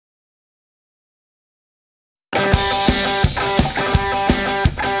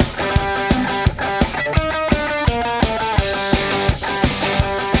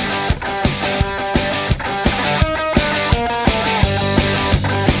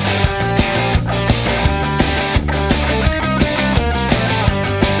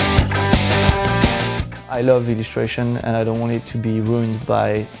I love illustration and I don't want it to be ruined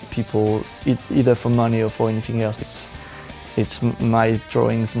by people either for money or for anything else. It's my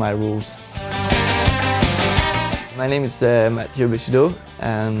drawings, my rules. My name is Mathieu Bessido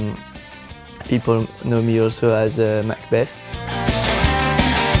and people know me also as McBess.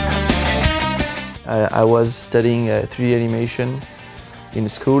 I was studying 3D animation in a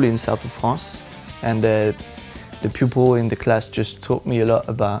school in south of France, and the pupil in the class just taught me a lot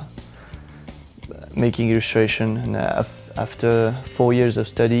about making illustration. And after 4 years of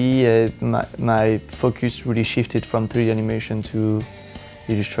study, my focus really shifted from 3D animation to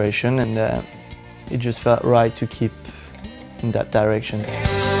illustration, and it just felt right to keep in that direction.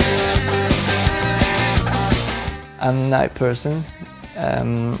 I'm a night person.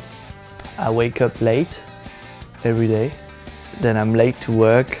 I wake up late every day. Then I'm late to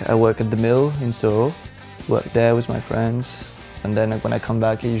work. I work at the mill in Soho, work there with my friends, and then when I come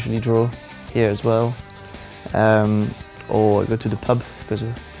back I usually draw here as well. Or I go to the pub because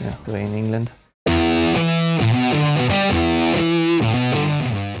we're in England. I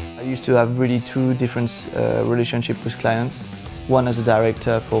used to have really two different relationships with clients. One as a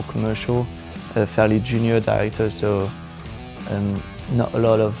director for commercial, a fairly junior director, so not a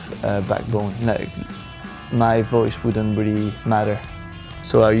lot of backbone. Like, my voice wouldn't really matter.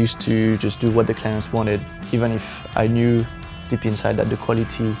 So I used to just do what the clients wanted, even if I knew deep inside that the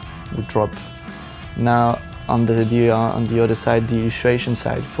quality would drop. Now, on the other side, the illustration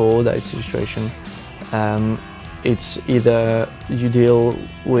side, for all that is illustration, it's either you deal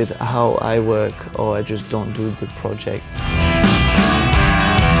with how I work or I just don't do the project.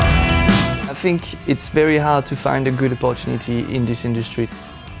 I think it's very hard to find a good opportunity in this industry.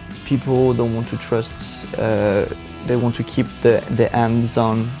 People don't want to trust, they want to keep their hands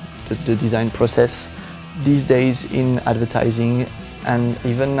on the design process. These days in advertising and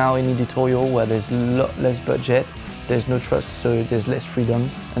even now in editorial, where there's a lot less budget, there's no trust, so there's less freedom,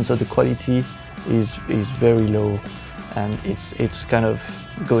 and so the quality is very low, and it's kind of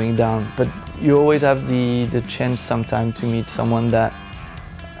going down. But you always have the chance sometimes to meet someone that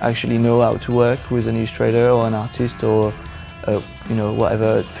actually know how to work with an illustrator or an artist or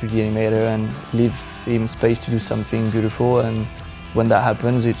whatever 3D animator, and leave him space to do something beautiful, and when that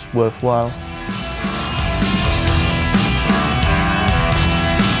happens it's worthwhile.